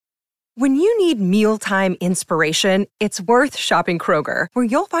When you need mealtime inspiration, it's worth shopping Kroger, where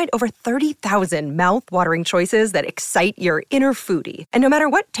you'll find over 30,000 mouth-watering choices that excite your inner foodie. And no matter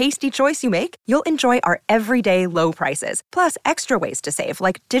what tasty choice you make, you'll enjoy our everyday low prices, plus extra ways to save,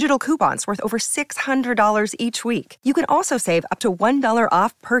 like digital coupons worth over $600 each week. You can also save up to $1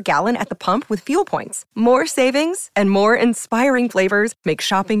 off per gallon at the pump with fuel points. More savings and more inspiring flavors make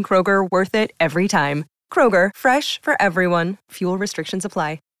shopping Kroger worth it every time. Kroger, fresh for everyone. Fuel restrictions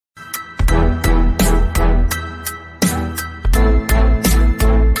apply.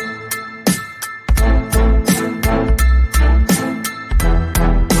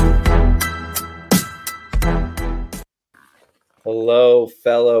 Hello,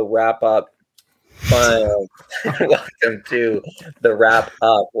 fellow wrap up fans. Welcome to the wrap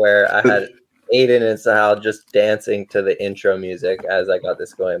up, where I had Aiden and Sahal just dancing to the intro music as I got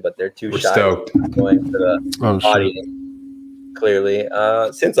this going, but they're too shy going to the audience. Clearly,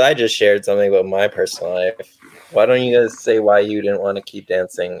 since I just shared something about my personal life, why don't you guys say why you didn't want to keep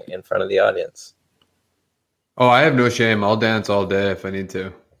dancing in front of the audience? Oh, I have no shame. I'll dance all day if I need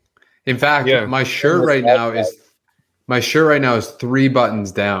to. In fact, my shirt right now is 3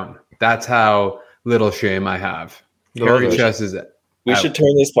 buttons down. That's how little shame I have. Hairy chest is it. We should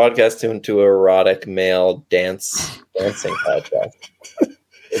turn this podcast into an erotic male dancing podcast.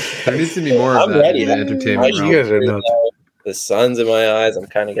 There needs to be more of that in the entertainment realm. The sun's in my eyes. I'm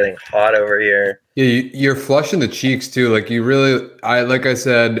kind of getting hot over here. Yeah, you're flushing the cheeks too. Like like I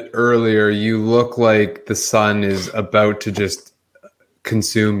said earlier, you look like the sun is about to just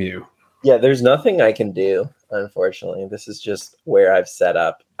consume you. Yeah, there's nothing I can do, unfortunately. This is just where I've set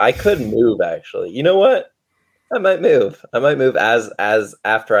up. I could move, actually. You know what? I might move. as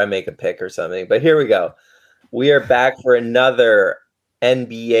after I make a pick or something. But here we go. We are back for another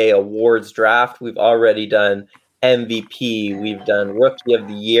NBA awards draft. We've already done MVP, we've done Rookie of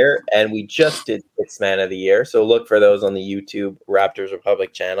the Year, and we just did Sixth Man of the Year. So look for those on the YouTube Raptors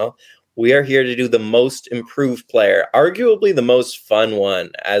Republic channel. We are here to do the most improved player, arguably the most fun one,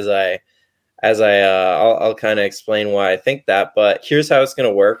 I'll kind of explain why I think that. But here's how it's going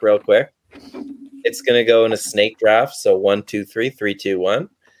to work real quick. It's going to go in a snake draft. So 1, 2, 3, 3, 2, 1.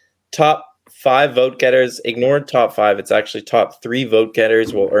 Top 5 vote getters. Ignore top 5. It's actually top 3 vote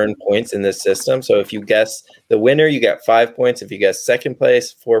getters will earn points in this system. So if you guess the winner, you get 5 points. If you guess second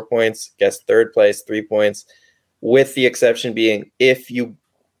place, 4 points. Guess third place, 3 points. With the exception being if you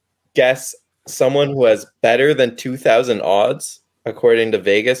guess someone who has better than 2,000 odds, according to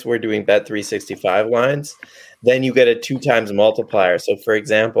Vegas, we're doing Bet365 lines, then you get a 2 times multiplier. So for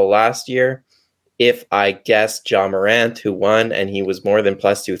example, last year, if I guessed Ja Morant, who won, and he was more than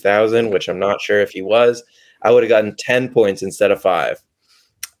plus 2,000, which I'm not sure if he was, I would have gotten 10 points instead of 5,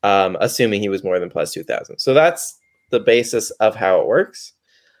 assuming he was more than plus 2,000. So that's the basis of how it works.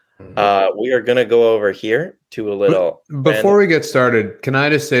 We are going to go over here to a little... Before we get started, can I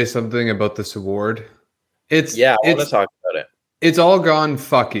just say something about this award? I want to talk about it. It's all gone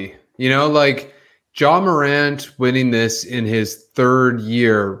fucky. You know, like Ja Morant winning this in his 3rd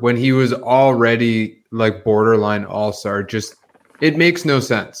year when he was already like borderline all-star, just it makes no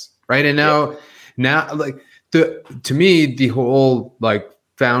sense, right? And now like to me, the whole like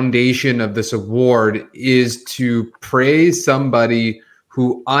foundation of this award is to praise somebody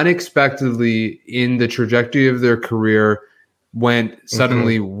who unexpectedly in the trajectory of their career went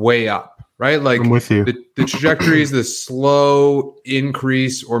suddenly way up. Right? Like I'm with you. The trajectory is this slow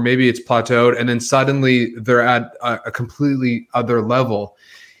increase, or maybe it's plateaued, and then suddenly they're at a completely other level.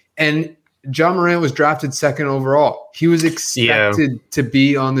 And Ja Morant was drafted 2nd overall. He was expected to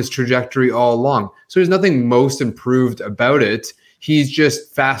be on this trajectory all along. So there's nothing most improved about it. He's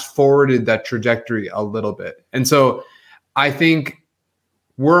just fast forwarded that trajectory a little bit. And so I think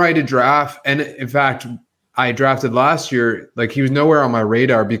were I to draft, and in fact, I drafted last year, like he was nowhere on my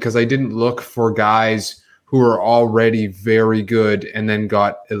radar because I didn't look for guys who were already very good and then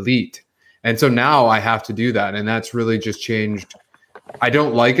got elite. And so now I have to do that. And that's really just changed. I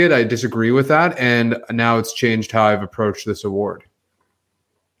don't like it. I disagree with that. And now it's changed how I've approached this award.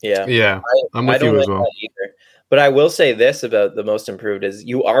 Yeah. I'm with you as well. But I will say this about the most improved is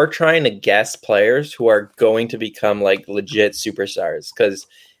you are trying to guess players who are going to become like legit superstars. Because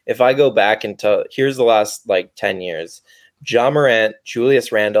if I go back and here's the last like 10 years, Ja Morant,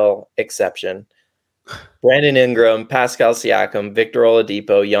 Julius Randle, exception, Brandon Ingram, Pascal Siakam, Victor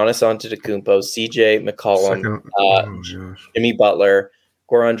Oladipo, Giannis Antetokounmpo, CJ McCollum, Jimmy Butler,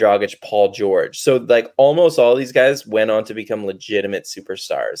 Goran Dragic, Paul George. So like almost all these guys went on to become legitimate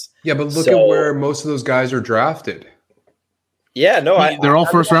superstars. Yeah, but look at where most of those guys are drafted. Yeah, no, they're all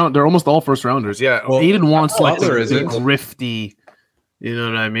first round. They're almost all first rounders. Yeah, well, Aiden wants like the grifty You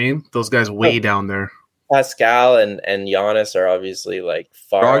know what I mean? Those guys way down there. Pascal and Giannis are obviously like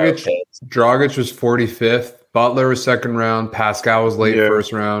far Dragic was 45th. Butler was second round. Pascal was late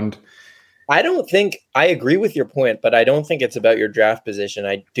first round. I don't think I agree with your point, but I don't think it's about your draft position.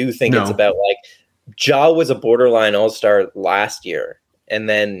 I do think it's about like Ja was a borderline all-star last year, and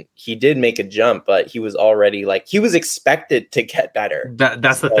then he did make a jump, but he was already like he was expected to get better.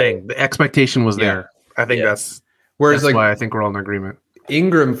 That's the thing. The expectation was there. I think that's like why I think we're all in agreement.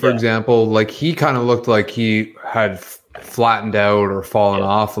 Ingram, for example, like he kind of looked like he had flattened out or fallen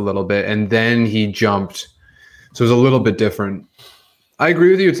off a little bit, and then he jumped. So it was a little bit different. I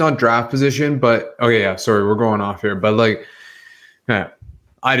agree with you. It's not draft position, but sorry, we're going off here. But like,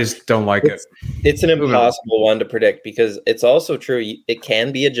 I just don't like it. It's an impossible one to predict because it's also true. It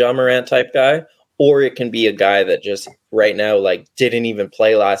can be a Ja Morant type guy, or it can be a guy that just right now like didn't even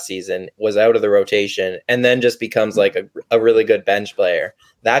play last season, was out of the rotation, and then just becomes like a really good bench player.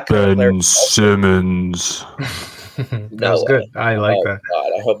 That kind Ben Simmons. That was good. I like that.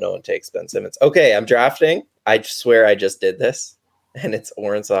 God, I hope no one takes Ben Simmons. Okay, I'm drafting. I swear I just did this. And it's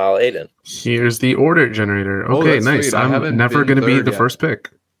Oren Sahal Aiden. Here's the order generator. Okay, nice. Sweet. I'm never going to be the first pick.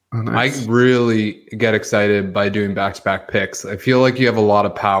 Oh, nice. I really get excited by doing back-to-back picks. I feel like you have a lot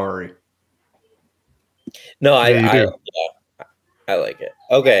of power. No, I like it.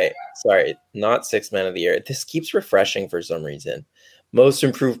 Okay, sorry. Not sixth man of the year. This keeps refreshing for some reason. Most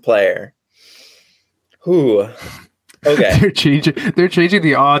improved player. Who? Okay. They're changing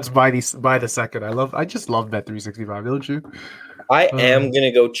the odds by the second. I just love Bet365, don't you? I am going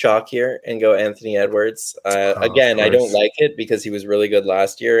to go chalk here and go Anthony Edwards. Again, I don't like it because he was really good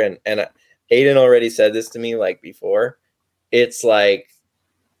last year. And Aiden already said this to me like before. It's like,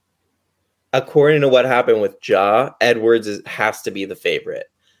 according to what happened with Ja, Edwards has to be the favorite.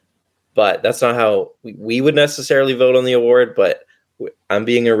 But that's not how we would necessarily vote on the award. But I'm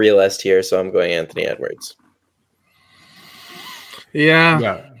being a realist here, so I'm going Anthony Edwards.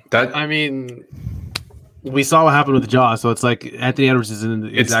 Yeah. I mean, we saw what happened with Ja, so it's like Anthony Edwards is in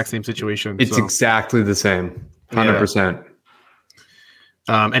the exact same situation. It's exactly the same, 100%.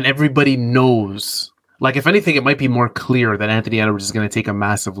 And everybody knows. Like, if anything, it might be more clear that Anthony Edwards is going to take a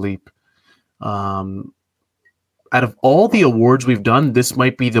massive leap. Out of all the awards we've done, this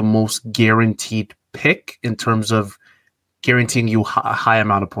might be the most guaranteed pick in terms of guaranteeing you a high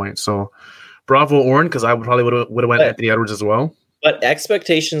amount of points. So, bravo, Oren, because I would have went Anthony Edwards as well. But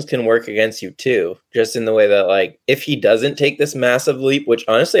expectations can work against you too, just in the way that, like, if he doesn't take this massive leap, which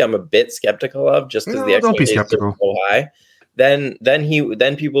honestly I'm a bit skeptical of, just because the expectations are so high, then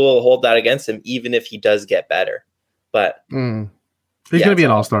people will hold that against him, even if he does get better. But he's going to be an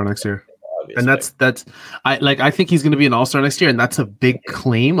all-star next year, obviously. And I think he's going to be an all-star next year, and that's a big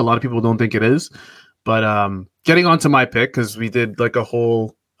claim. A lot of people don't think it is, but getting on to my pick, because we did like a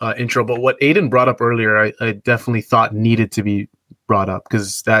whole intro, but what Aiden brought up earlier, I definitely thought needed to be brought up,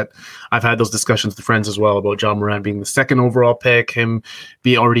 because I've had those discussions with friends as well about Ja Morant being the second overall pick, him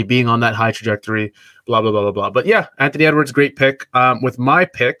already being on that high trajectory, blah blah blah blah blah. But yeah, Anthony Edwards, great pick. With my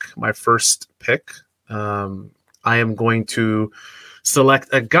first pick, I am going to select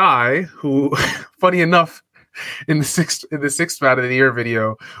a guy who, funny enough, in the sixth man of the year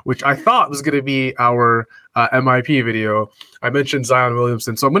video, which I thought was going to be our MIP video, I mentioned Zion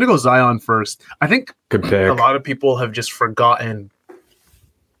Williamson, so I'm going to go Zion first. I think a lot of people have just forgotten.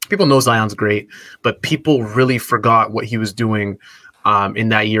 People know Zion's great, but people really forgot what he was doing in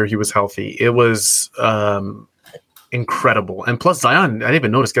that year he was healthy. It was incredible. And plus Zion, I didn't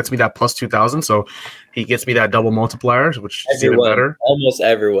even notice, gets me that plus 2,000. So he gets me that double multiplier, which is even better. Almost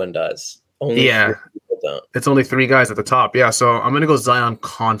everyone does. Only don't. It's only 3 guys at the top. Yeah, so I'm going to go Zion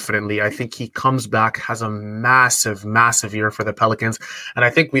confidently. I think he comes back, has a massive, massive year for the Pelicans. And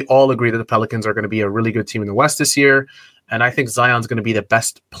I think we all agree that the Pelicans are going to be a really good team in the West this year. And I think Zion's going to be the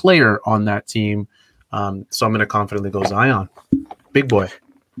best player on that team. So I'm going to confidently go Zion. Big boy.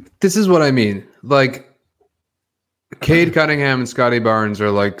 This is what I mean. Like, Cade Cunningham and Scotty Barnes are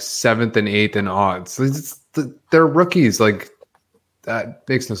like 7th and 8th in odds. They're rookies. Like, that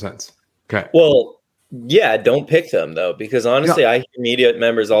makes no sense. Okay. Well, yeah, don't pick them though, because honestly, I hear media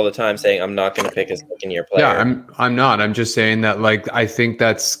members all the time saying I'm not going to pick a second-year player. Yeah, I'm not. I'm just saying that, like, I think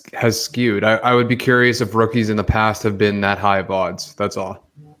has skewed. I would be curious if rookies in the past have been that high of odds. That's all.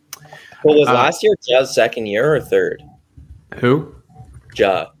 Well, was last year Ja's second year or third? Who?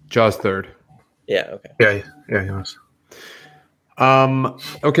 Ja's third. Yeah. Okay. Yeah, he was.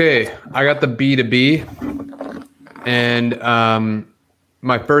 Okay, I got the B to B, and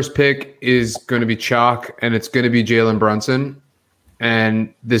my first pick is going to be chalk, and it's going to be Jalen Brunson.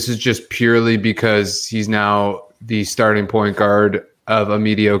 And this is just purely because he's now the starting point guard of a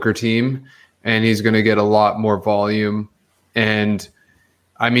mediocre team, and he's going to get a lot more volume. And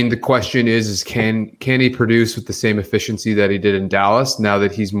I mean, the question is can he produce with the same efficiency that he did in Dallas now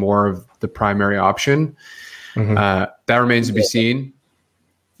that he's more of the primary option? Mm-hmm. That remains to be seen.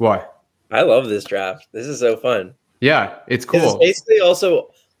 Why? I love this draft. This is so fun. Yeah, it's cool. It's basically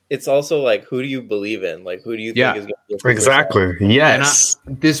it's also like, who do you believe in? Like, who do you think is going to be exactly? Yes.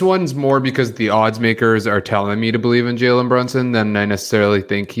 This one's more because the odds makers are telling me to believe in Jalen Brunson than I necessarily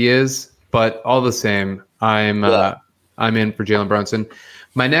think he is. But all the same, I'm in for Jalen Brunson.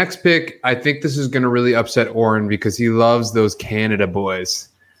 My next pick, I think this is going to really upset Oren because he loves those Canada boys.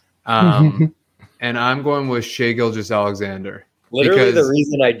 And I'm going with Shai Gilgeous-Alexander. Literally the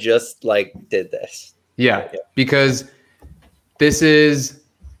reason I just did this. Yeah, because this is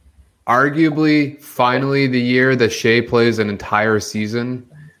arguably finally the year that Shai plays an entire season.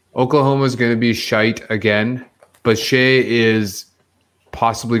 Oklahoma is going to be shite again, but Shai is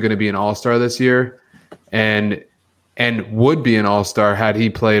possibly going to be an all-star this year and would be an all-star had he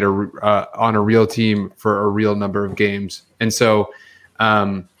played on a real team for a real number of games. And so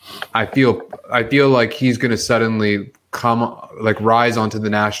I feel like he's going to suddenly rise onto the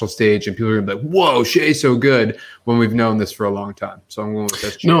national stage and people are going to be like, whoa, Shai's so good, when we've known this for a long time. So I'm going with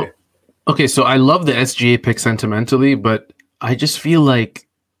SGA. No. Okay, so I love the SGA pick sentimentally, but I just feel like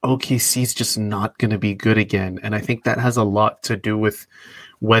OKC's just not going to be good again. And I think that has a lot to do with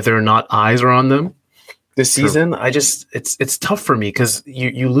whether or not eyes are on them this season. It's tough for me because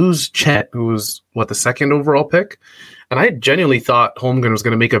you lose Chet, who was the second overall pick. And I genuinely thought Holmgren was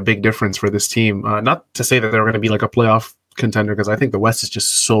going to make a big difference for this team. Not to say that they were going to be like a playoff contender, because I think the West is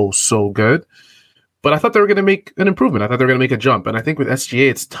just so good. But I thought they were going to make an improvement. I thought they were going to make a jump. And I think with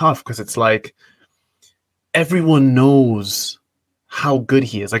SGA, it's tough because it's like everyone knows how good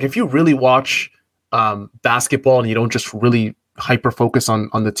he is. Like if you really watch basketball and you don't just really hyper focus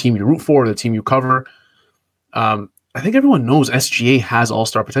on the team you root for, or the team you cover, I think everyone knows SGA has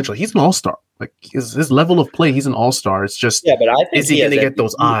all-star potential. He's an all-star. Like his level of play, he's an all-star. It's just, but I think is he going to get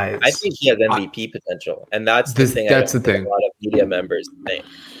those eyes? I think he has MVP potential, and that's the thing. That's the thing. A lot of media members think.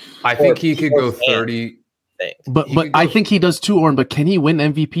 I think he could go 30. But I think he does too, Oren. But can he win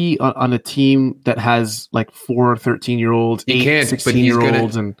MVP on a team that has like 4 13-year-olds, 8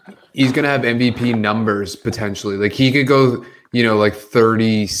 16-year-olds, and he's going to have MVP numbers potentially. Like he could go,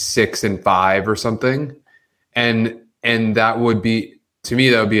 36-5 or something, and that would be, to me,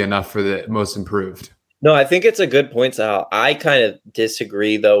 that would be enough for the most improved. No, I think it's a good point, Sal. I kind of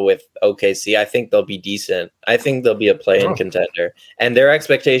disagree, though, with OKC. I think they'll be decent. I think they'll be a play-in contender. And their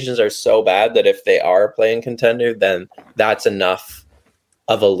expectations are so bad that if they are a play-in contender, then that's enough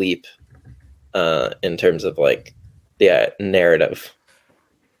of a leap in terms of, narrative.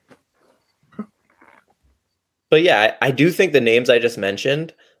 But, yeah, I do think the names I just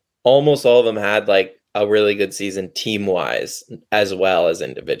mentioned, almost all of them had, a really good season team-wise as well as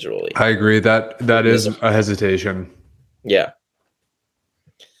individually. I agree. That is a hesitation. Yeah.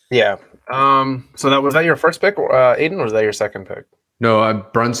 Yeah. So was that your first pick, Aiden, or was that your second pick? No,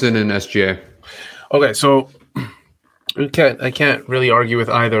 Brunson and SGA. Okay, so I can't really argue with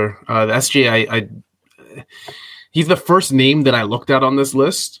either. The SGA, he's the first name that I looked at on this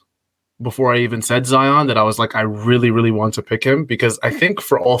list before I even said Zion, that I was like, I really, really want to pick him because I think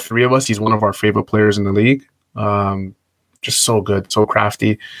for all three of us, he's one of our favorite players in the league. Just so good, so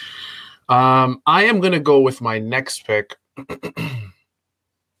crafty. I am going to go with my next pick.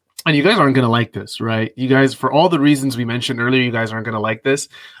 And you guys aren't going to like this, right? You guys, for all the reasons we mentioned earlier, you guys aren't going to like this.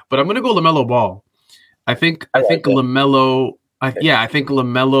 But I'm going to go LaMelo Ball. I think LaMelo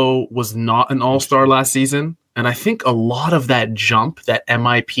was not an all-star last season. And I think a lot of that jump, that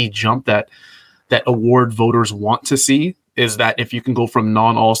MIP jump that award voters want to see, is that if you can go from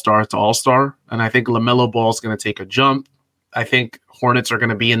non-all-star to all-star. And I think LaMelo Ball is going to take a jump. I think Hornets are going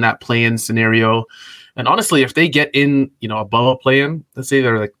to be in that play-in scenario. And honestly, if they get in, above a play-in, let's say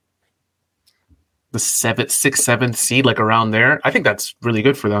they're like the 6th, 7th seed, like around there, I think that's really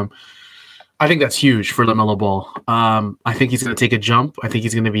good for them. I think that's huge for LaMelo Ball. I think he's going to take a jump. I think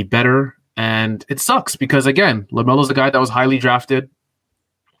he's going to be better. And it sucks because, again, LaMelo's a guy that was highly drafted.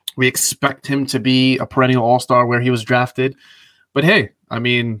 We expect him to be a perennial all-star where he was drafted. But hey, I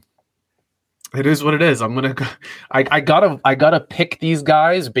mean, it is what it is. I gotta pick these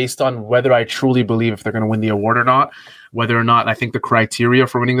guys based on whether I truly believe if they're going to win the award or not. Whether or not I think the criteria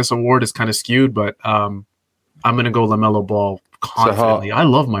for winning this award is kind of skewed, but I'm going to go LaMelo Ball confidently. I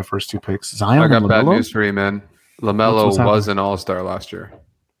love my first two picks. Zion. I got bad news for you, man. LaMelo was an all-star last year.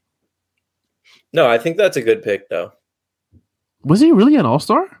 No, I think that's a good pick, though. Was he really an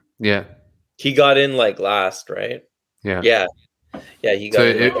all-star? Yeah. He got in last, right? Yeah. Yeah. Yeah, he got so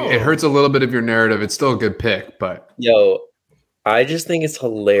it hurts a little bit of your narrative. It's still a good pick, but I just think it's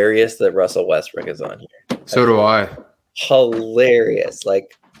hilarious that Russell Westbrook is on here. So do I. Hilarious.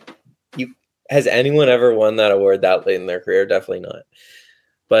 Like, has anyone ever won that award that late in their career? Definitely not.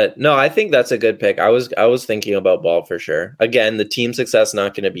 But no, I think that's a good pick. I was thinking about Ball for sure. Again, the team success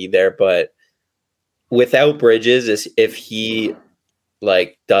not going to be there, but without Bridges, if he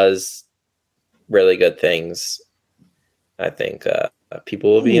does really good things, I think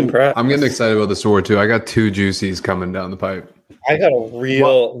people will be impressed. I'm getting excited about this award too. I got 2 juicies coming down the pipe. I got a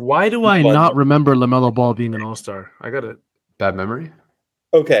real. Why do I not remember LaMelo Ball being an All-Star? I got it. Bad memory.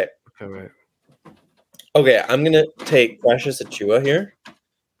 Okay. Right. Okay, I'm gonna take Precious Achiuwa here.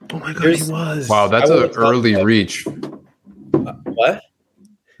 Oh my God, he was. Wow, that's an early reach. What?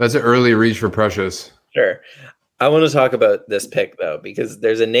 That's an early reach for Precious. Sure. I want to talk about this pick though, because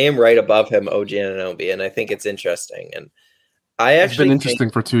there's a name right above him, OG Anunoby, and I think it's interesting. And it's been interesting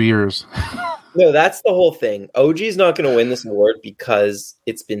for 2 years. No, that's the whole thing. OG's not going to win this award because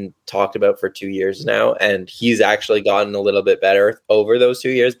it's been talked about for 2 years now, and he's actually gotten a little bit better over those 2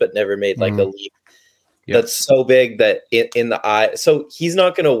 years, but never made a leap that's so big that in the eye. So he's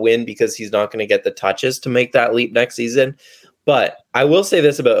not going to win because he's not going to get the touches to make that leap next season. But I will say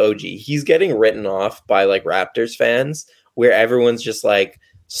this about OG. He's getting written off by Raptors fans where everyone's just like,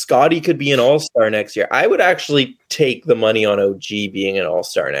 Scotty could be an all-star next year. I would actually take the money on OG being an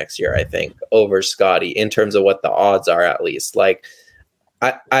all-star next year, I think, over Scotty in terms of what the odds are, at least.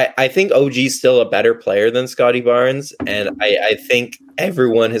 I think OG's still a better player than Scotty Barnes, and I think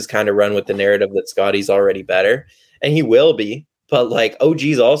everyone has kind of run with the narrative that Scotty's already better, and he will be, but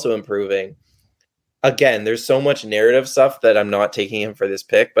OG's also improving. Again, there's so much narrative stuff that I'm not taking him for this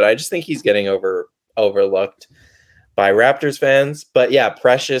pick, but I just think he's getting overlooked by Raptors fans. But yeah,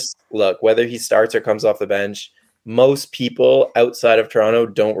 Precious, look, whether he starts or comes off the bench, most people outside of Toronto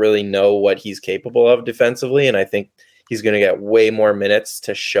don't really know what he's capable of defensively, and I think he's going to get way more minutes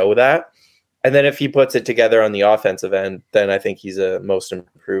to show that. And then if he puts it together on the offensive end, then I think he's a most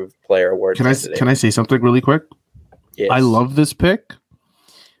improved player award. Can I say something really quick? Yes. I love this pick.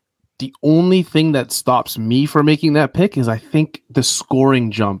 The only thing that stops me from making that pick is I think the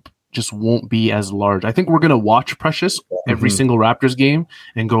scoring jump just won't be as large. I think we're going to watch Precious every single Raptors game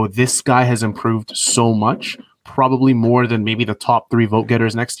and go, this guy has improved so much, probably more than maybe the top 3 vote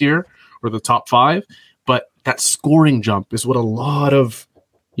getters next year or the top 5. But that scoring jump is what a lot of,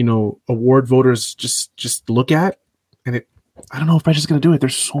 award voters just look at. And I don't know if Precious is going to do it.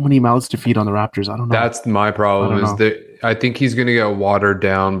 There's so many mouths to feed on the Raptors. I don't know. That's my problem is that I think he's going to get watered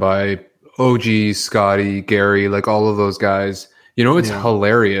down by OG, Scotty, Gary, all of those guys. What's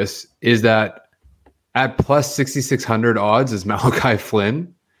hilarious is that at plus 6,600 odds is Malachi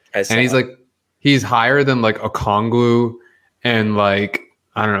Flynn. And he's higher than Okongwu and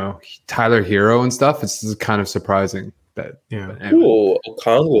I don't know, Tyler Hero and stuff. It's kind of surprising that. Yeah. Ooh,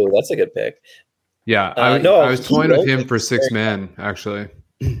 Okongwu, that's a good pick. Yeah. I was toying with him for 6 man, actually.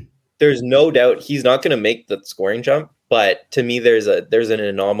 There's no doubt he's not going to make the scoring jump, but to me, there's an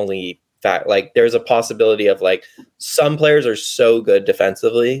anomaly fact. There's a possibility of some players are so good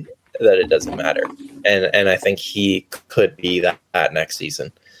defensively that it doesn't matter. And I think he could be that next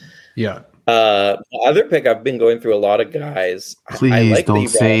season. Yeah. The other pick, I've been going through a lot of guys. Please don't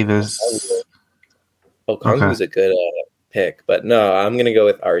say this. Okongwu's a good pick, but no, I'm going to go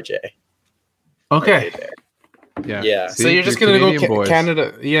with RJ. Okay. Yeah. See, so you're just going to go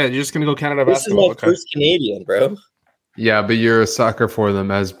Canada. Yeah, you're just going to go Canada basketball. This is my first Canadian, bro. Yeah, but you're a sucker for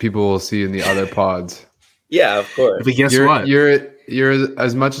them, as people will see in the other pods. Yeah, of course. But guess what? You're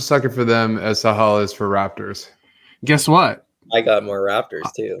as much a sucker for them as Sahal is for Raptors. Guess what? I got more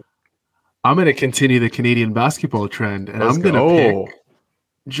Raptors too. I'm going to continue the Canadian basketball trend, and I'm going to pick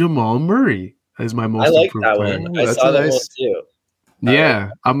Jamal Murray as my most improved player. One. I saw that one too. Yeah,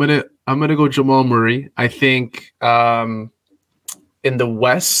 I'm gonna go Jamal Murray. I think in the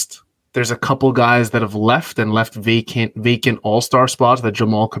West, there's a couple guys that have left vacant all-star spots that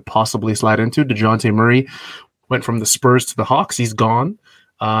Jamal could possibly slide into. DeJounte Murray went from the Spurs to the Hawks. He's gone.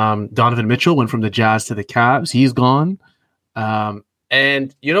 Donovan Mitchell went from the Jazz to the Cavs. He's gone.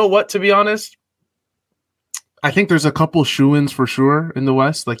 And you know what, to be honest, I think there's a couple shoo-ins for sure in the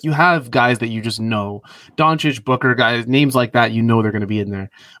West. You have guys that you just know. Doncic, Booker, guys, names like that, they're going to be in there.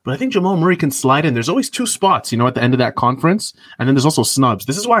 But I think Jamal Murray can slide in. There's always 2 spots, at the end of that conference. And then there's also snubs.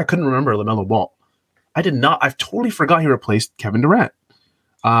 This is why I couldn't remember LaMelo Ball. I've totally forgot he replaced Kevin Durant.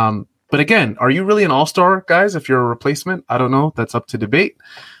 But again, are you really an all-star, guys, if you're a replacement? I don't know. That's up to debate.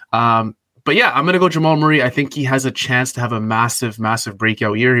 But yeah, I'm going to go Jamal Murray. I think he has a chance to have a massive, massive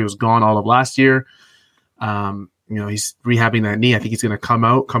breakout year. He was gone all of last year. he's rehabbing that knee. I think he's going to come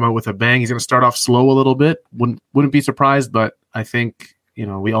out with a bang. He's going to start off slow a little bit. Wouldn't be surprised, but I think,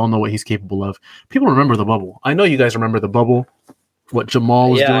 we all know what he's capable of. People remember the bubble. I know you guys remember the bubble, what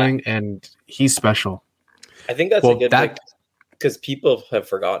Jamal was doing, and he's special. I think that's a good pick because people have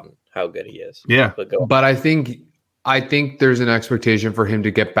forgotten how good he is. Yeah. But I think there's an expectation for him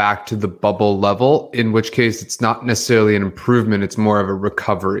to get back to the bubble level, in which case it's not necessarily an improvement, it's more of a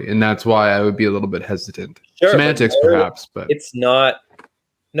recovery. And that's why I would be a little bit hesitant. Sure, semantics, perhaps, but it's not.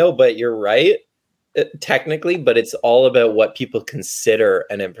 No, but you're right, technically, but it's all about what people consider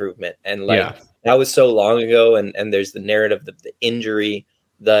an improvement. And that was so long ago. And there's the narrative of the injury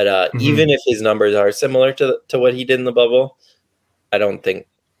that even if his numbers are similar to what he did in the bubble, I don't think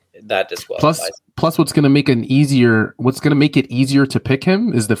that disqualifies. Plus, what's going to make it easier to pick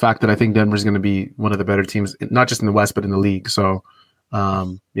him is the fact that I think Denver's going to be one of the better teams, not just in the West but in the league. So,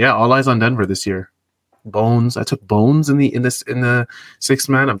 all eyes on Denver this year. Bones, I took Bones in the sixth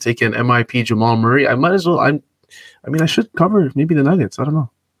man. I'm taking MIP Jamal Murray. I might as well. I should cover maybe the Nuggets. I don't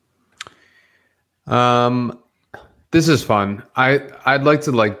know. This is fun. I'd like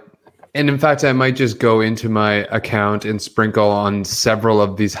to and in fact, I might just go into my account and sprinkle on several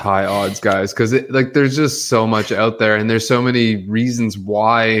of these high odds guys because there's just so much out there, and there's so many reasons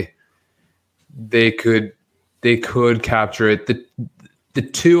why they could capture it. The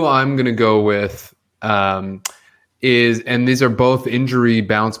two I'm going to go with and these are both injury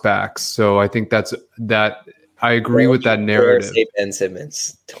bounce backs, so I think that I agree with that narrative. Say Ben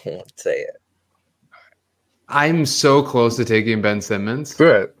Simmons. Don't say it. I'm so close to taking Ben Simmons.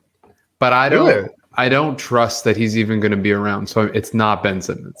 Good. But I don't trust that he's even going to be around. So it's not Ben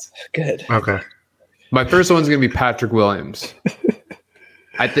Simmons. Good. Okay. My first one's going to be Patrick Williams.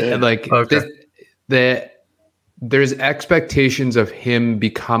 There's expectations of him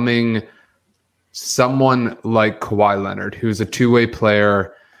becoming someone like Kawhi Leonard, who's a two-way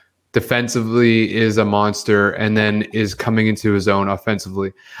player, defensively is a monster, and then is coming into his own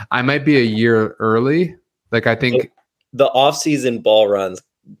offensively. I might be a year early. I think the off-season ball runs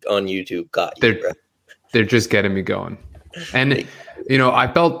on YouTube got you. They're just getting me going. And I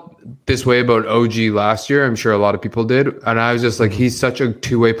felt this way about OG last year. I'm sure a lot of people did. And I was just he's such a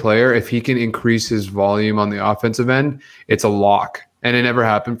two-way player. If he can increase his volume on the offensive end, it's a lock. And it never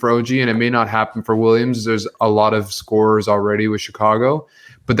happened for OG, and it may not happen for Williams. There's a lot of scorers already with Chicago.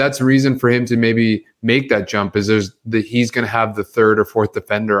 But that's the reason for him to maybe make that jump is he's going to have the third or fourth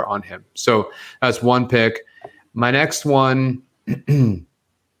defender on him. So that's one pick. My next one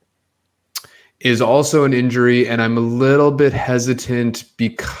is also an injury, and I'm a little bit hesitant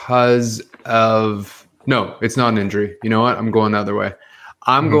because of – no, it's not an injury. You know what? I'm going the other way.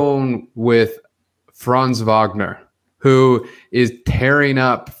 I'm going with Franz Wagner, who is tearing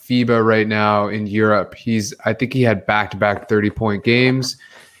up FIBA right now in Europe. I think he had back-to-back 30-point games.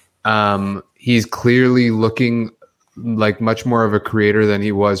 He's clearly looking like much more of a creator than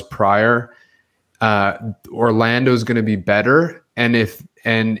he was prior. Orlando's going to be better, and if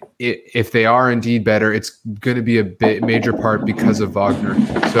they are indeed better, it's going to be a major part because of Wagner.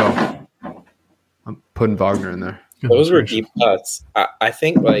 So I'm putting Wagner in there. Those were deep cuts. I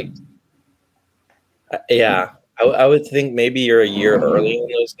think I would think maybe you're a year early on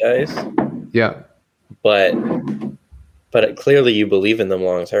those guys. Yeah, but clearly you believe in them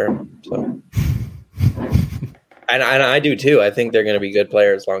long term. So, and I do too. I think they're going to be good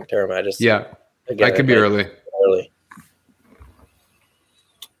players long term. I could be early.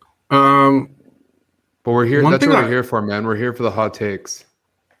 But we're here. That's what we're here for, man. We're here for the hot takes.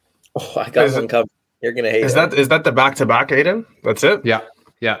 Oh, I got one coming. You're gonna hate. Is that the back-to-back, Aiden? That's it. Yeah.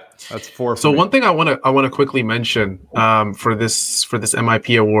 That's 4. So one thing I want to quickly mention for this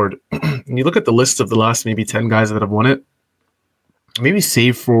MIP award, when you look at the list of the last maybe 10 guys that have won it, maybe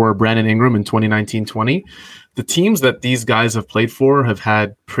save for Brandon Ingram in 2019-20, the teams that these guys have played for have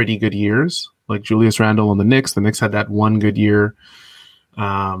had pretty good years. Like Julius Randle on the Knicks. The Knicks had that one good year.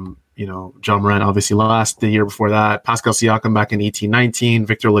 John Morant obviously the year before that. Pascal Siakam back in 18-19.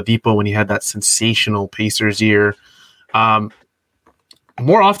 Victor Oladipo when he had that sensational Pacers year.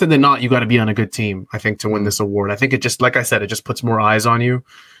 More often than not, you got to be on a good team, I think, to win this award. I think it just, like I said, it just puts more eyes on you,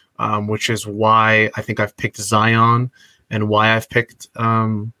 which is why I think I've picked Zion and why I've picked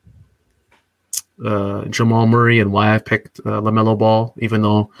Jamal Murray and why I picked LaMelo Ball, even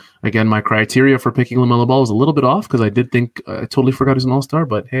though, again, my criteria for picking LaMelo Ball was a little bit off because I did think I totally forgot he's an all-star,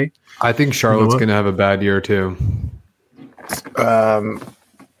 but hey. I think Charlotte's going to have a bad year too.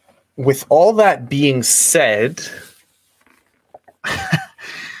 With all that being said,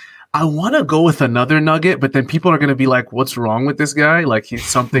 I want to go with another nugget, but then people are going to be like, what's wrong with this guy? Like,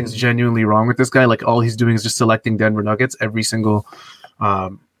 something's genuinely wrong with this guy. Like, all he's doing is just selecting Denver Nuggets every single,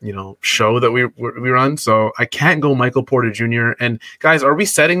 show that we run. So I can't go Michael Porter Jr. And guys, are we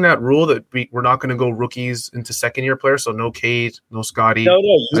setting that rule that we're not going to go rookies into second-year players? So no Cade, no Scotty. No,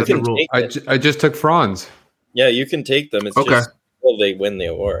 you can take I just took Franz. Yeah, you can take them. It's okay. Just will they win the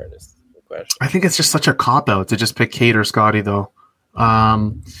award is the question. I think it's just such a cop-out to just pick Cade or Scotty, though.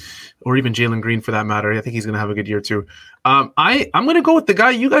 Or even Jalen Green for that matter. I think he's going to have a good year too. I'm going to go with the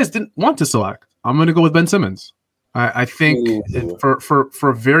guy you guys didn't want to select. I'm going to go with Ben Simmons. I think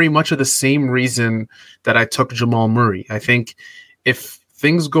for very much of the same reason that I took Jamal Murray. I think if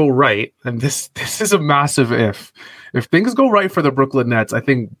things go right, and this is a massive if things go right for the Brooklyn Nets, I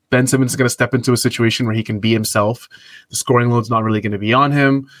think Ben Simmons is going to step into a situation where he can be himself. The scoring load's not really going to be on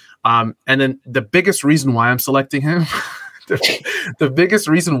him. And then the biggest reason why I'm selecting him the biggest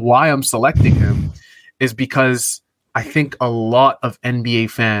reason why I'm selecting him is because I think a lot of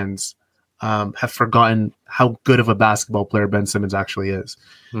NBA fans have forgotten how good of a basketball player Ben Simmons actually is.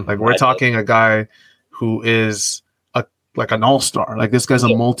 Mm-hmm. Like, we're talking a guy who is like an all-star. Like, this guy's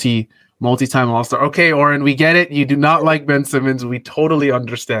a multi-time all-star. Okay, Oren, we get it. You do not like Ben Simmons. We totally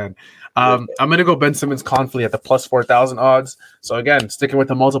understand. I'm going to go Ben Simmons confidently at the plus 4,000 odds. So again, sticking with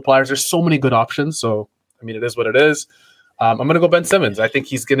the multipliers, there's so many good options. So, I mean, it is what it is. I'm going to go Ben Simmons. I think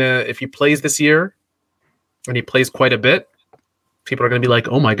he's going to, if he plays this year and he plays quite a bit, people are going to be like,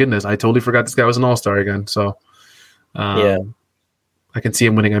 oh my goodness, I totally forgot this guy was an all-star again. So I can see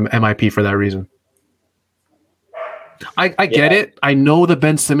him winning MIP for that reason. I get it. I know the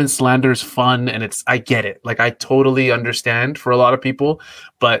Ben Simmons slander is fun and I get it. Like, I totally understand for a lot of people,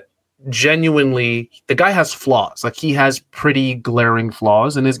 but genuinely, the guy has flaws. Like, he has pretty glaring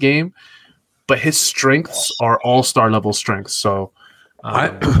flaws in his game, but his strengths are all-star level strengths. So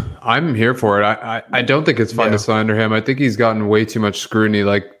I'm here for it. I don't think it's fun to slander him. I think he's gotten way too much scrutiny.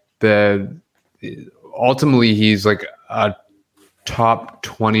 Like, ultimately he's like a top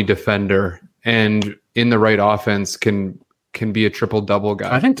 20 defender, and in the right offense can be a triple-double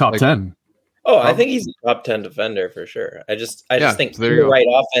guy. I think top 10. Oh, I think he's a top 10 defender for sure. I just think the right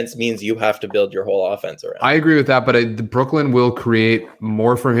offense means you have to build your whole offense around. I agree with that, but the Brooklyn will create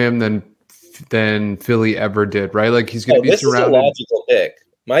more for him than Philly ever did, right? Like, he's going to be surrounded. This is a logical pick.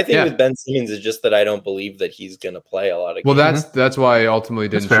 My thing with Ben Simmons is just that I don't believe that he's going to play a lot of games. Well, that's why I ultimately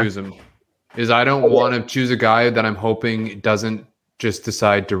didn't choose him. Is I don't want to choose a guy that I'm hoping doesn't just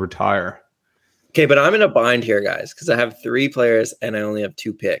decide to retire. Okay, but I'm in a bind here, guys, because I have 3 players and I only have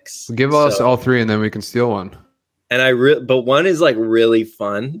 2 picks. Give us all 3, and then we can steal one. And but one is like really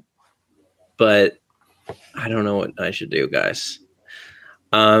fun, but I don't know what I should do, guys.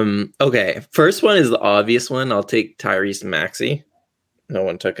 Okay, first one is the obvious one. I'll take Tyrese Maxey. No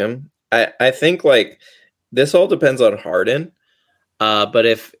one took him. I think like this all depends on Harden. But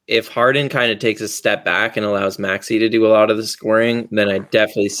if Harden kind of takes a step back and allows Maxey to do a lot of the scoring, then I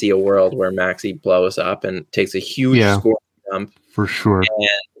definitely see a world where Maxey blows up and takes a huge scoring jump. For sure. And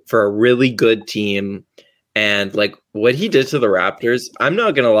for a really good team. And like what he did to the Raptors, I'm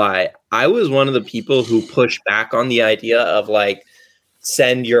not going to lie. I was one of the people who pushed back on the idea of like,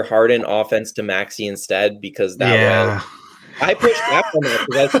 send your Harden offense to Maxey instead, because that way I pushed back on that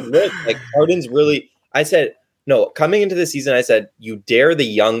because I said, look, like Harden's really, I said, no, coming into the season, I said, you dare the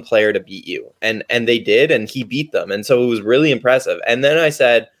young player to beat you. And they did, and he beat them. And so it was really impressive. And then I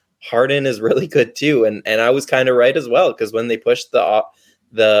said, Harden is really good too. And I was kind of right as well, because when they pushed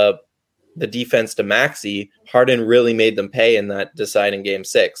the defense to Maxey, Harden really made them pay in that deciding game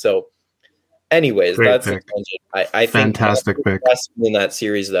 6. So anyways, great that's pick. I think fantastic pick in that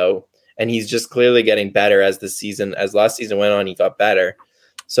series though, and he's just clearly getting better as last season went on. He got better,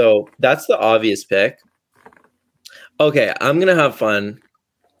 so that's the obvious pick. Okay, I'm gonna have fun.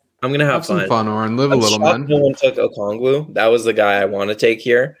 I'm gonna have some fun, Oren. Live a little, man. No one took Okongwu. That was the guy I want to take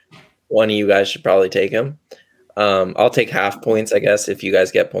here. One of you guys should probably take him. I'll take half points, I guess, if you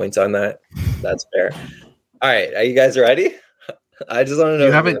guys get points on that. That's fair. All right, are you guys ready? I just want to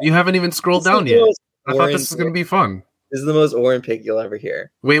know. You haven't even scrolled down yet. I thought this was going to be fun. This is the most Oren pick you'll ever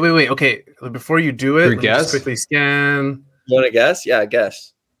hear. Wait. Okay, before you do it, let me just quickly scan. You want to guess? Yeah,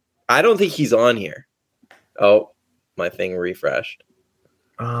 guess. I don't think he's on here. Oh, my thing refreshed.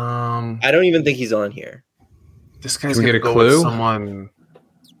 I don't even think he's on here. This guy's going to go with someone.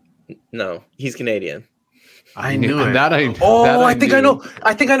 No, he's Canadian. I knew it. I think I know.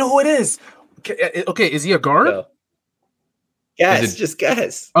 I think I know who it is. Okay, is he a guard? No. Guess, just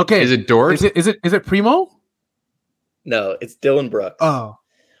guess. Okay, is it Dort? Is it Primo? No, it's Dylan Brooks. Oh,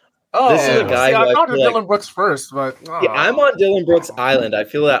 Oh, This is a guy. See, I who thought I of feel Dylan Brooks first, but yeah, I'm on Dylan Brooks Island. I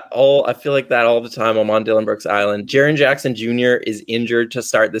feel like that all the time. I'm on Dylan Brooks Island. Jaren Jackson Jr. is injured to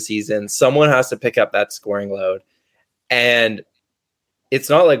start the season. Someone has to pick up that scoring load, and it's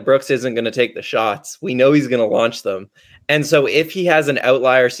not like Brooks isn't going to take the shots. We know he's going to launch them, and so if he has an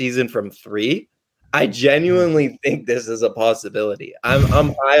outlier season from 3, I genuinely think this is a possibility. I'm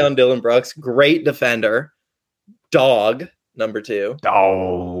high on Dylan Brooks. Great defender, dog. Number 2.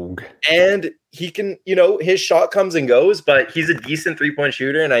 Dog. And he can, his shot comes and goes, but he's a decent 3-point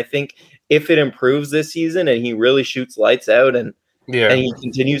shooter. And I think if it improves this season and he really shoots lights out and he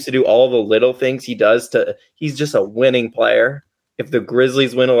continues to do all the little things he does he's just a winning player. If the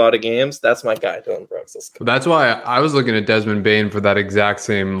Grizzlies win a lot of games, that's my guy, Dylan Brooks. That's why I was looking at Desmond Bane for that exact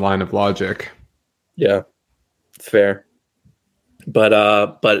same line of logic. Yeah, fair. But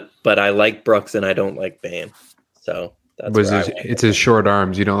I like Brooks and I don't like Bane. So it's his short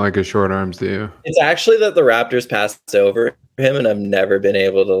arms. You don't like his short arms, do you? It's actually that the Raptors passed over him, and I've never been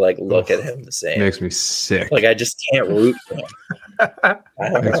able to look at him the same. Makes me sick. I just can't root for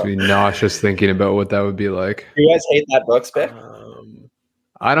him. Makes me nauseous thinking about what that would be like. You guys hate that Brooks pick?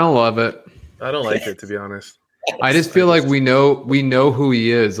 I don't love it. I don't like it, to be honest. I just feel like we know who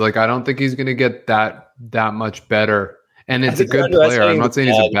he is. I don't think he's going to get that much better. And it's a good player. I'm not saying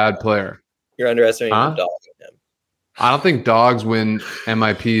he's a bad player. You're underestimating the dog in him. I don't think dogs win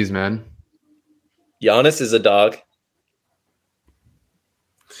MIPs, man. Giannis is a dog.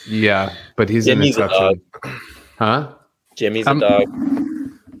 Yeah, but he's an exception. Huh? Jimmy's a dog.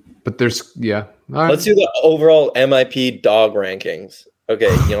 But there's, yeah. Right. Let's do the overall MIP dog rankings. Okay,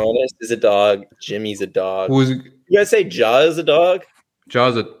 Giannis is a dog. Jimmy's a dog. You guys say Ja is a dog?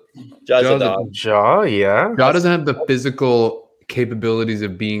 Ja's a dog. Ja, yeah. Ja doesn't have the physical capabilities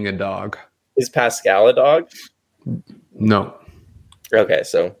of being a dog. Is Pascal a dog? No. Okay,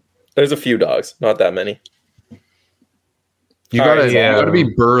 so there's a few dogs, not that many. You gotta be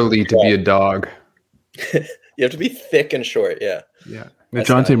burly to be a dog. You have to be thick and short, yeah. Yeah.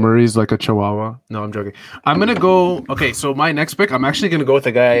 DeJounte Murray's like a chihuahua. No, I'm joking. I'm going to go... Okay, so my next pick, I'm actually going to go with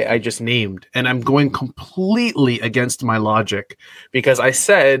the guy I just named. And I'm going completely against my logic. Because I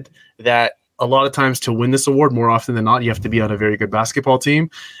said that a lot of times to win this award, more often than not, you have to be on a very good basketball team.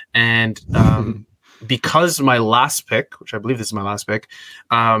 And because my last pick, which I believe this is my last pick,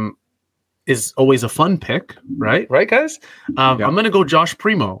 is always a fun pick, right? Right, guys? I'm going to go Josh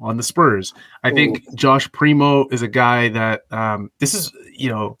Primo on the Spurs. I think Josh Primo is a guy that this is,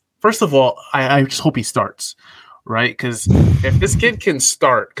 first of all, I just hope he starts, right? Because if this kid can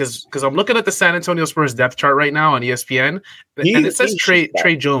start, because I'm looking at the San Antonio Spurs depth chart right now on ESPN, and it says Trey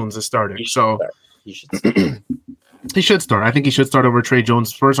Jones is starting. He should start. He should start. I think he should start over Trey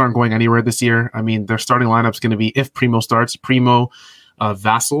Jones. Spurs aren't going anywhere this year. I mean, their starting lineup's going to be, if Primo starts,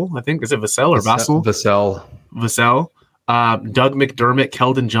 Vassell, I think. Is it Vassell or Vassell? Vassell. Doug McDermott,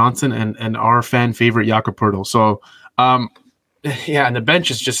 Keldon Johnson, and our fan favorite Jakob Poeltl. So, and the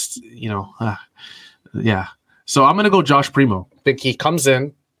bench is just, So I'm going to go Josh Primo. I think he comes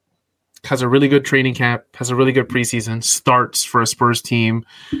in, has a really good training camp, has a really good preseason, starts for a Spurs team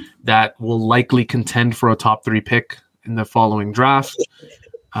that will likely contend for a top 3 pick in the following draft.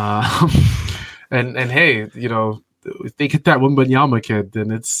 And hey, if they get that Wembanyama kid,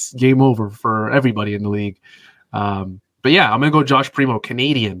 then it's game over for everybody in the league. But yeah, I'm going to go Josh Primo,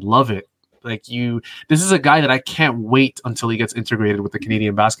 Canadian. Love it. This is a guy that I can't wait until he gets integrated with the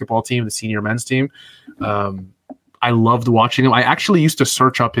Canadian basketball team, the senior men's team. I loved watching him. I actually used to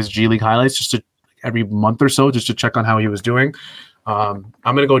search up his G League highlights just to every month or so, just to check on how he was doing. I'm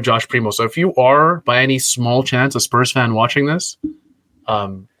going to go Josh Primo. So if you are by any small chance a Spurs fan watching this,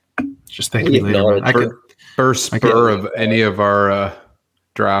 just thank me later. First spur of any of our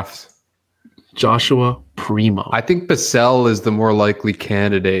drafts. Joshua Primo. I think Vassell is the more likely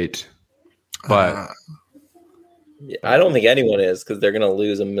candidate, but I don't think anyone is because they're going to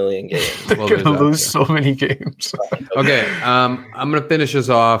lose a million games. They're going to lose so many games. Okay, I'm going to finish this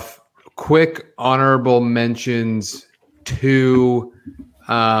off. Quick honorable mentions to.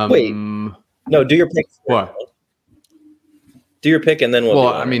 Wait, no, do your pick. What? Do your pick and then we'll do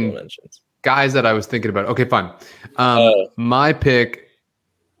honorable mentions. Guys that I was thinking about. Okay, fine. My pick.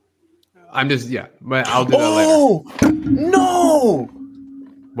 I'm just I'll do that later. Oh no!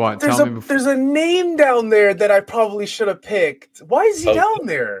 What? There's a name down there that I probably should have picked. Why is he down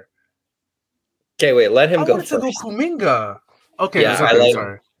there? Okay, wait. Let him go first. I wanted to go Kuminga. Okay, yeah,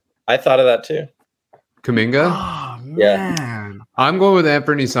 sorry. I thought of that too. Kuminga. Oh man, I'm going with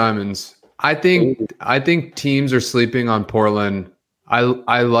Anthony Simons. I think teams are sleeping on Portland.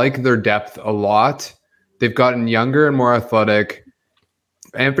 I like their depth a lot. They've gotten younger and more athletic.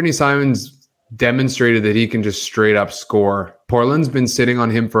 Anthony Simons demonstrated that he can just straight up score. Portland's been sitting on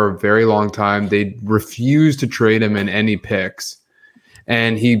him for a very long time. They refuse to trade him in any picks.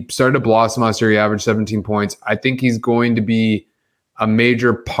 And he started to blossom last year. He averaged 17 points. I think he's going to be a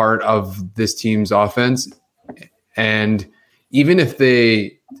major part of this team's offense. And even if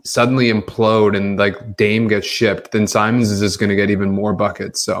they suddenly implode and like Dame gets shipped, then Simons is just going to get even more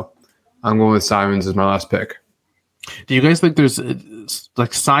buckets. So I'm going with Simons as my last pick. Do you guys think there's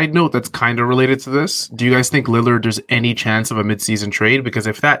like side note that's kind of related to this? Do you guys think Lillard there's any chance of a midseason trade? Because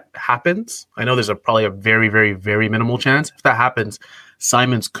if that happens, I know there's probably a very, very, very minimal chance. If that happens,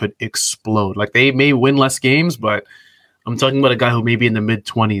 Simons could explode. Like they may win less games, but I'm talking about a guy who may be in the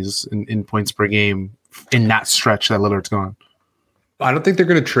mid-20s in points per game in that stretch that Lillard's gone. I don't think they're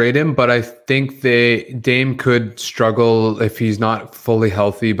going to trade him, but I think Dame could struggle if he's not fully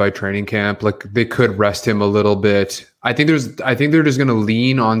healthy by training camp. Like they could rest him a little bit. I think they're just going to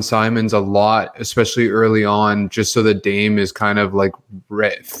lean on Simons a lot, especially early on, just so that Dame is kind of like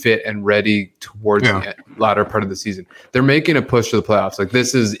fit and ready towards the latter part of the season. They're making a push to the playoffs. Like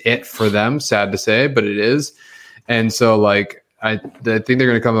this is it for them. Sad to say, but it is. And so like I think they're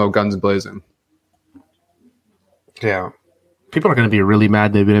going to come out guns blazing. Yeah. People are going to be really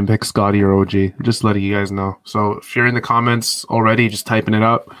mad they didn't pick Scotty or OG. Just letting you guys know. So if you're in the comments already, just typing it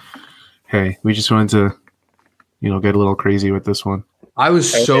up. Hey, we just wanted to, get a little crazy with this one. I was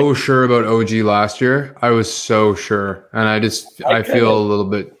so sure about OG last year. I was so sure. And I feel a little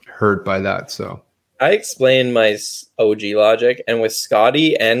bit hurt by that. So I explained my OG logic. And with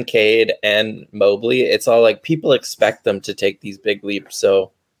Scotty and Cade and Mobley, it's all like people expect them to take these big leaps.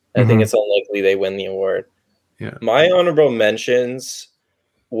 So I think it's unlikely they win the award. Yeah. My honorable mentions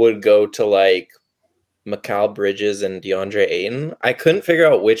would go to like Mikal Bridges and DeAndre Ayton. I couldn't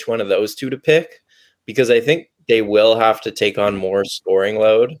figure out which one of those two to pick because I think they will have to take on more scoring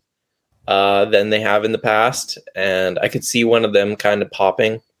load than they have in the past. And I could see one of them kind of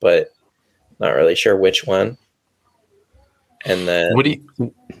popping, but not really sure which one. And then what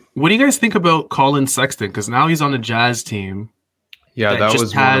do you guys think about Colin Sexton? Because now he's on the Jazz team. Yeah, that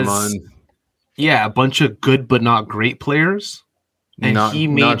was one of mine. Yeah, a bunch of good but not great players. And not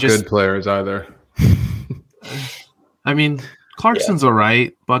good players either. I mean, Clarkson's all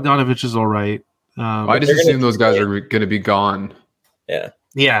right. Bogdanovich is all right. I just assume those guys are going to be gone. Yeah.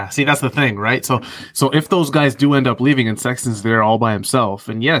 Yeah, see, that's the thing, right? So if those guys do end up leaving and Sexton's there all by himself,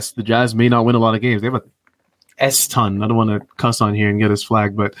 and yes, the Jazz may not win a lot of games. They have a S-ton. I don't want to cuss on here and get his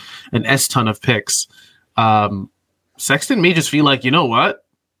flag, but an S-ton of picks. Sexton may just feel like, you know what?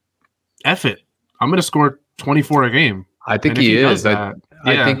 F it. I'm going to score 24 a game. I think he is. I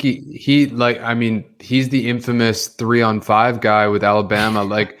think he's the infamous 3-on-5 guy with Alabama.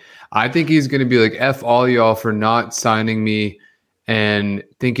 Like, I think he's going to be like, F all y'all for not signing me and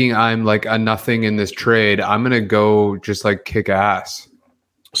thinking I'm like a nothing in this trade. I'm going to go just like kick ass.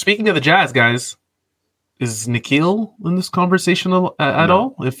 Speaking of the Jazz, guys, is Nickeil in this conversation at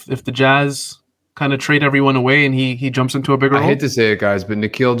all? If the Jazz kind of trade everyone away and he jumps into a bigger role? I hate to say it, guys, but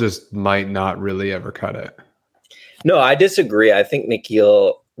Nickeil just might not really ever cut it. No, I disagree. I think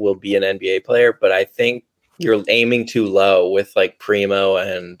Nickeil will be an NBA player, but I think you're aiming too low with like Primo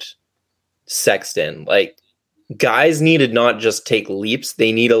and Sexton. Like guys need to not just take leaps;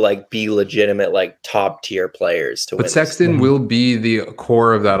 they need to like be legitimate, like top tier players to win. But Sexton will be the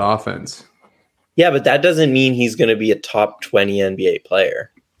core of that offense. Yeah, but that doesn't mean he's going to be a top 20 NBA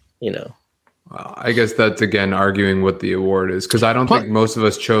player. Well, I guess that's again arguing what the award is because I don't think most of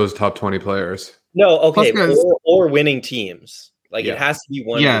us chose top 20 players. No, okay, or winning teams. Like it has to be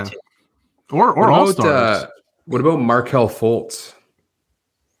one of the two. Or all-stars. What about Markelle Fultz?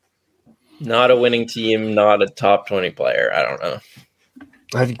 Not a winning team, not a top 20 player. I don't know.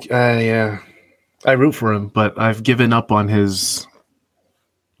 I root for him, but I've given up on his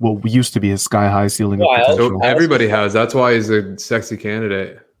what used to be his sky-high ceiling of potential. So everybody has. That's why he's a sexy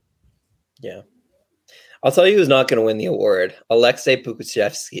candidate. Yeah. I'll tell you who's not going to win the award. Alexei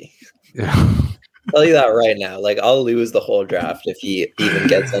Pokusevsky. Yeah. I'll tell you that right now. Like, I'll lose the whole draft if he even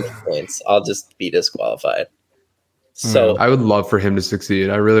gets any points. I'll just be disqualified. So I would love for him to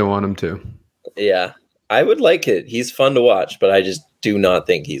succeed. I really want him to. Yeah. I would like it. He's fun to watch, but I just do not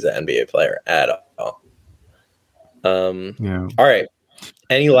think he's an NBA player at all. Yeah. All right.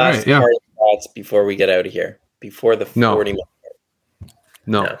 Any last thoughts before we get out of here? Before the 40 minutes?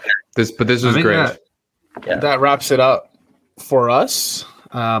 No. This was great. That wraps it up for us.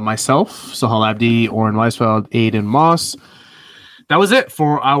 Myself, Sahal Abdi, Oren Weisfeld, Aiden Moss. That was it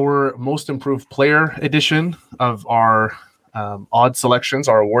for our most improved player edition of our odd selections,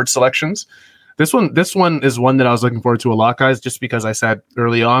 our award selections. This one is one that I was looking forward to a lot, guys, just because I said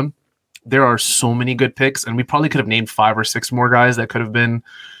early on, there are so many good picks, and we probably could have named 5 or 6 more guys that could have been,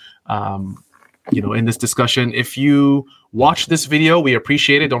 in this discussion. If you watch this video, we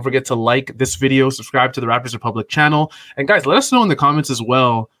appreciate it. Don't forget to like this video, subscribe to the Raptors Republic channel, and guys, let us know in the comments as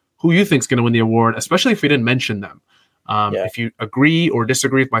well who you think is going to win the award, especially if we didn't mention them. If you agree or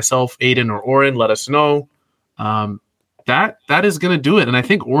disagree with myself, Aiden, or Oren, let us know. That is going to do it, and I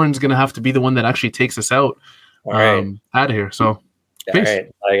think Oren's going to have to be the one that actually takes us out out of here. So, peace. All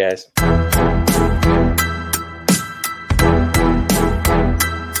right, bye guys.